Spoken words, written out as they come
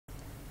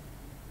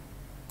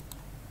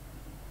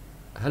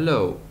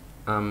Hello,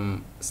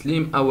 I'm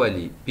Slim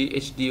Awali,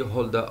 PhD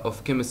holder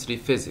of Chemistry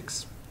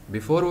Physics.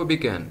 Before we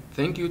begin,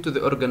 thank you to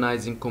the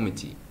organizing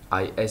committee,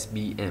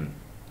 ISBM.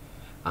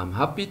 I'm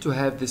happy to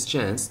have this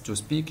chance to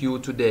speak you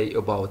today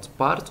about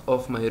part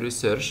of my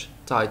research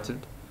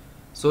titled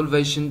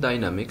Solvation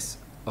Dynamics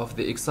of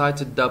the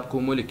excited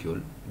DABCO molecule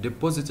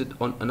deposited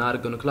on an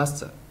argon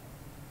cluster.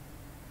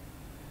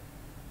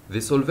 The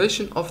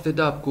solvation of the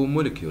DABCO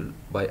molecule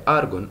by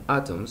argon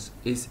atoms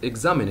is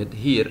examined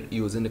here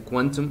using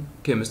quantum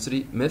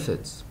chemistry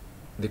methods.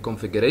 The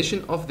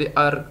configuration of the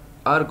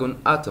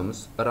argon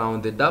atoms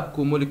around the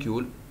DABCO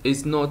molecule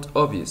is not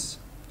obvious.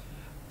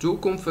 Two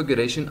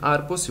configurations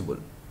are possible.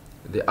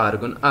 The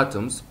argon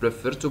atoms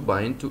prefer to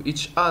bind to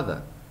each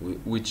other,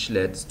 which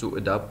leads to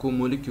a DABCO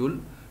molecule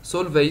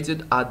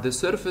solvated at the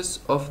surface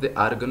of the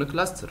argon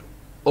cluster,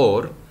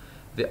 or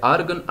the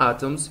argon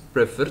atoms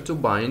prefer to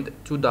bind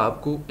to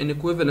DABCO in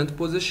equivalent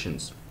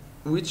positions,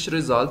 which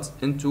results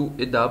into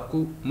a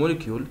DABCO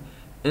molecule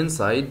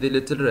inside the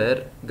little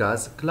rare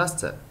gas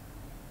cluster.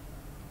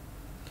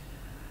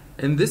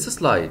 In this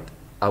slide,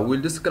 I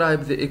will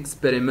describe the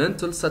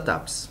experimental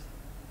setups.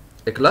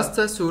 A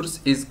cluster source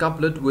is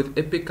coupled with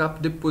a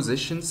pickup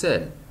deposition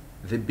cell.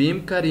 The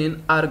beam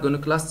carrying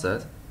argon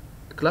clusters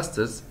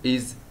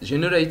is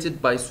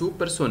generated by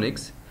supersonic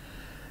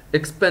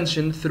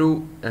expansion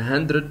through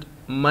 100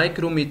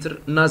 micrometer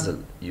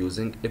nozzle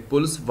using a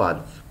pulse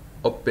valve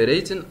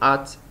operating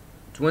at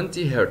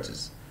 20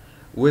 Hz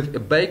with a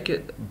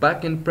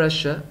back-end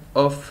pressure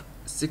of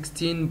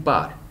 16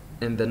 bar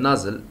in the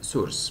nozzle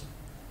source.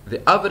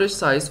 The average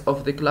size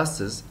of the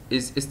clusters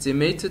is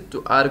estimated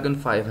to argon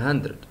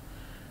 500.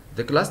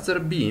 The cluster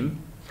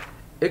beam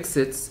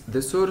exits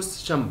the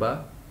source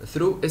chamber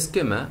through a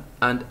schema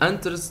and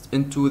enters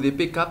into the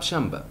pickup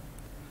chamber.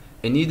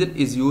 A needle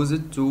is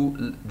used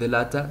to the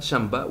latter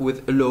chamber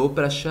with a low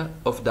pressure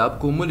of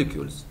DABCO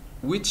molecules,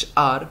 which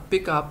are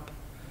picked up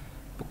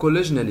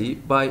collisionally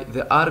by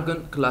the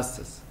argon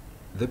clusters.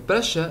 The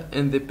pressure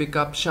in the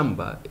pickup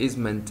chamber is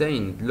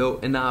maintained low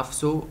enough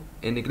so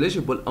a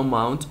negligible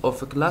amount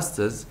of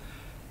clusters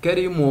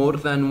carry more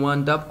than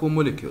one DABCO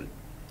molecule.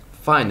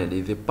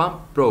 Finally, the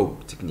pump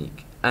probe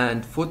technique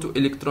and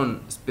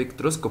photoelectron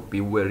spectroscopy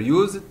were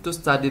used to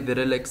study the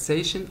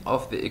relaxation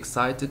of the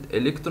excited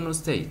electron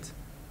state.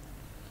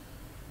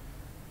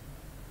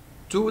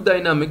 Two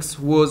dynamics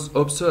was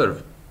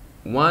observed.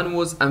 One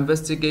was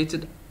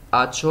investigated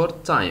at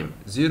short time,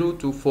 0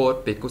 to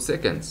 4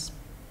 picoseconds.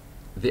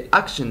 The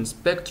action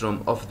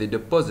spectrum of the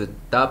deposit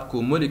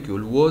DABCO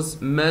molecule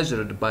was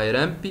measured by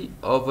Rampey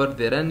over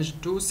the range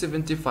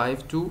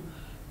 275 to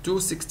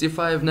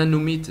 265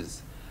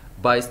 nanometers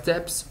by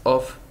steps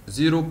of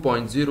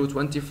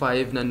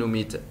 0.025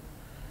 nanometer.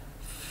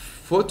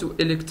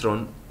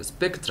 Photoelectron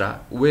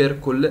spectra were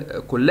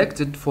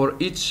collected for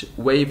each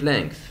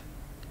wavelength.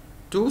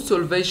 Two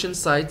solvation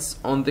sites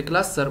on the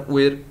cluster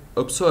were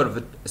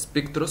observed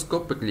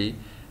spectroscopically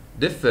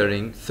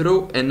differing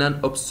through a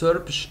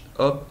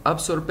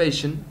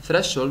non-absorption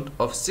threshold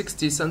of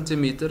 60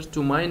 cm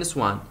to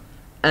 -1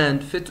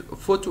 and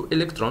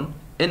photoelectron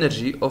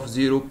energy of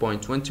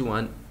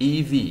 0.21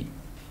 eV.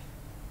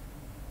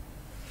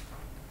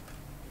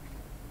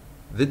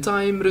 The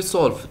time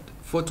resolved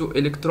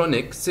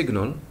photoelectronic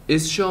signal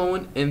is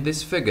shown in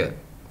this figure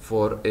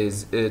for a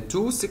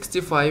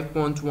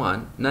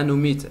 265.1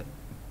 nanometer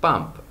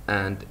pump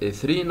and a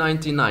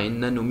 399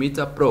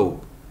 nanometer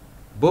probe,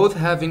 both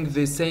having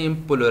the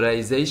same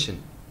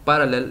polarization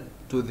parallel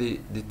to the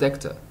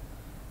detector.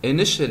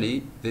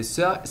 Initially, the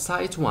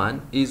site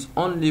 1 is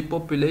only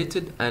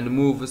populated and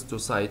moves to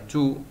site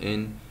 2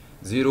 in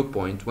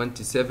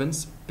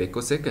 0.27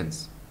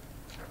 picoseconds.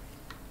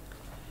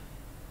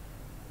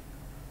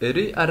 A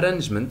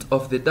rearrangement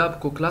of the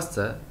DABCO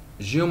cluster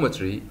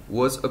geometry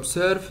was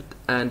observed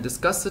and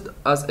discussed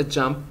as a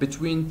jump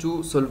between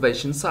two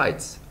solvation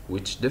sites,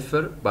 which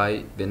differ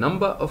by the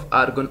number of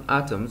argon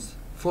atoms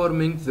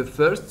forming the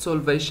first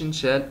solvation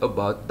shell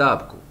about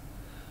DABCO.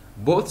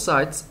 Both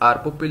sites are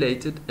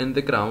populated in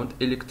the ground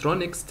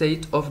electronic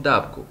state of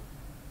DABCO.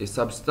 A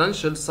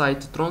substantial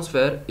site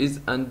transfer is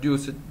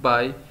induced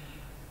by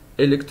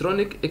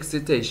electronic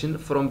excitation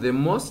from the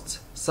most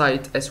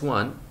site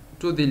S1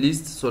 to the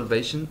least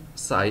solvation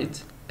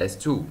site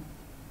S2.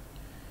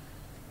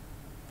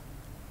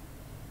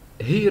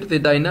 Here the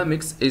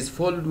dynamics is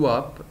followed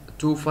up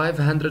to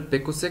 500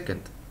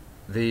 picosecond.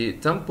 The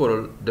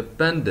temporal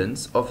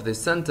dependence of the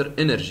center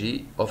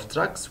energy of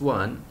tracks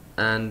 1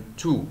 and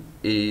 2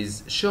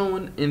 is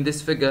shown in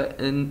this figure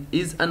and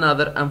is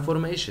another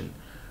information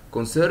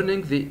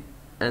concerning the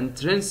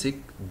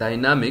intrinsic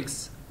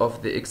dynamics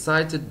of the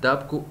excited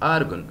DABCO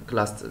argon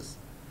clusters.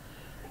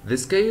 The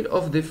scale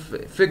of the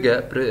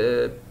figure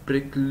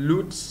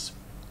precludes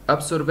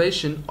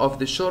observation of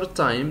the short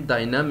time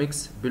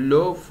dynamics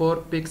below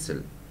 4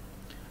 pixels.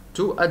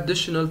 Two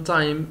additional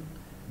time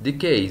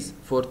decays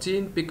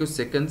 14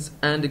 picoseconds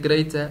and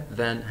greater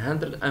than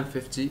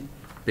 150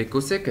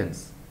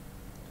 picoseconds.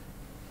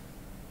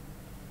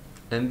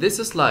 In this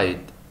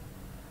slide,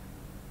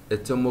 a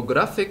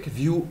tomographic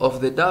view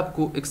of the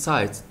DABCO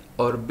excited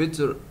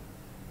orbital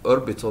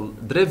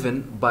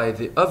driven by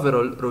the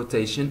overall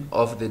rotation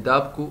of the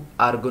DABCO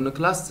argon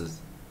clusters.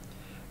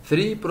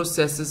 Three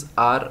processes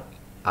are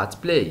at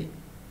play.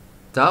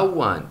 Tau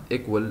 1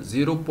 equals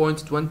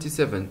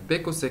 0.27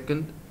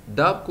 picosecond.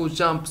 DABCO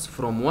jumps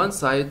from one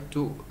side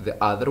to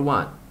the other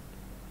one.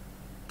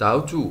 Tau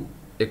 2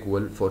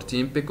 equals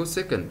 14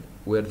 picosecond,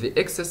 where the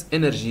excess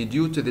energy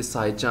due to the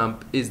side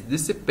jump is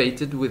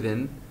dissipated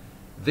within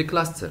the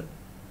cluster.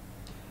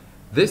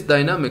 This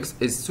dynamics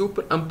is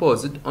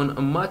superimposed on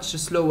a much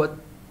slower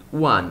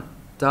one,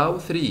 Tau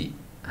 3,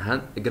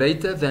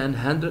 greater than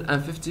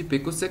 150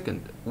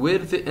 picosecond, where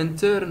the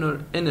internal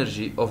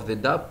energy of the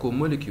DABCO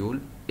molecule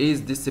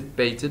is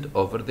dissipated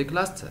over the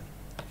cluster.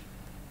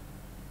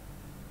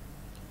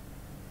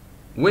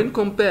 When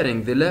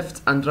comparing the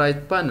left and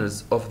right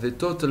panels of the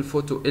total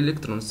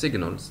photoelectron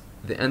signals,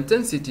 the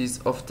intensities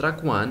of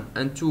track 1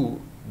 and 2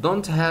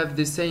 don't have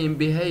the same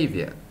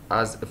behavior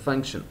as a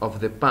function of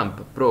the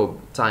pump probe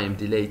time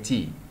delay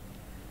t.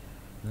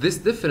 These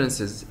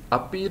differences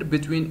appear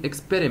between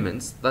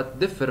experiments that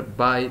differ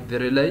by the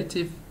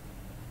relative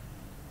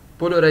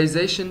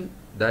polarization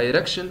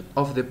direction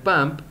of the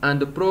pump and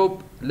the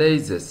probe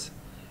lasers,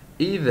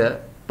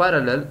 either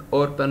parallel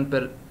or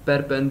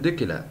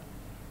perpendicular.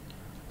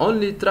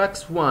 Only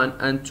tracks 1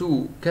 and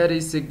 2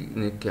 carry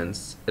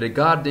significance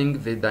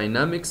regarding the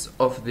dynamics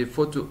of the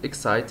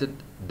photoexcited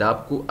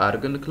DABCO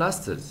argon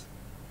clusters.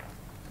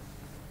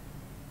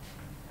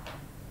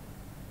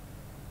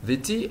 The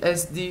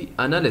TSD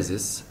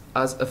analysis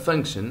as a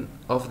function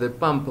of the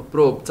pump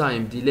probe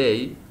time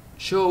delay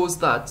shows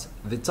that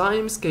the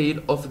time scale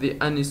of the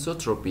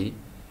anisotropy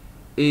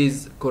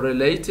is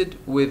correlated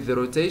with the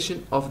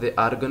rotation of the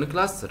argon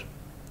cluster.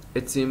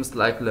 It seems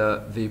like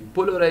the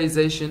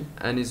polarization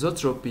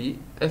anisotropy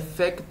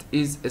effect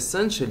is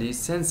essentially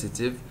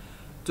sensitive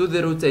to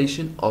the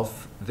rotation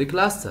of the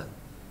cluster.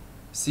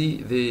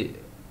 See the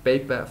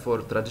paper for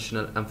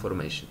traditional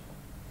information.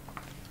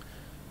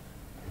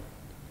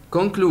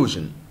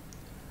 Conclusion.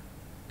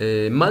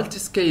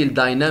 Multi-scale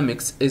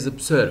dynamics is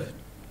observed.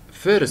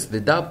 First,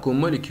 the DABCO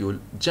molecule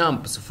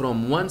jumps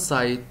from one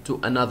side to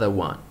another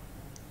one.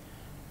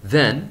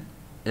 Then,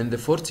 in the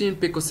 14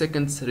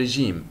 picoseconds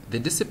regime, the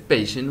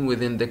dissipation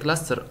within the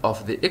cluster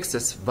of the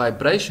excess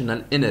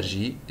vibrational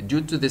energy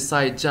due to the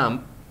side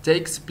jump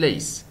takes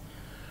place,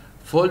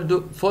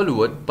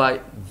 followed by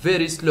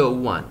very slow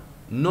one,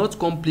 not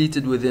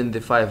completed within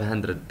the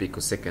 500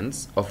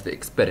 picoseconds of the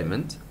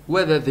experiment,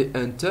 whether the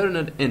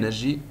internal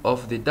energy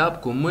of the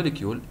DABCO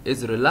molecule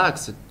is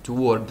relaxed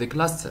toward the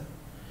cluster.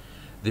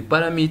 The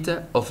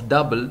parameter of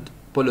doubled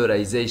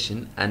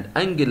polarization and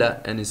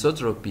angular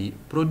anisotropy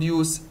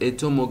produce a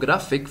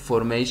tomographic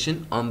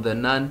formation on the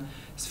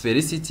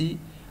non-sphericity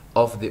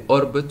of the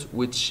orbit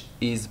which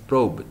is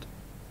probed.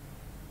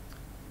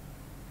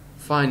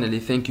 Finally,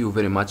 thank you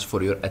very much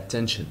for your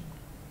attention.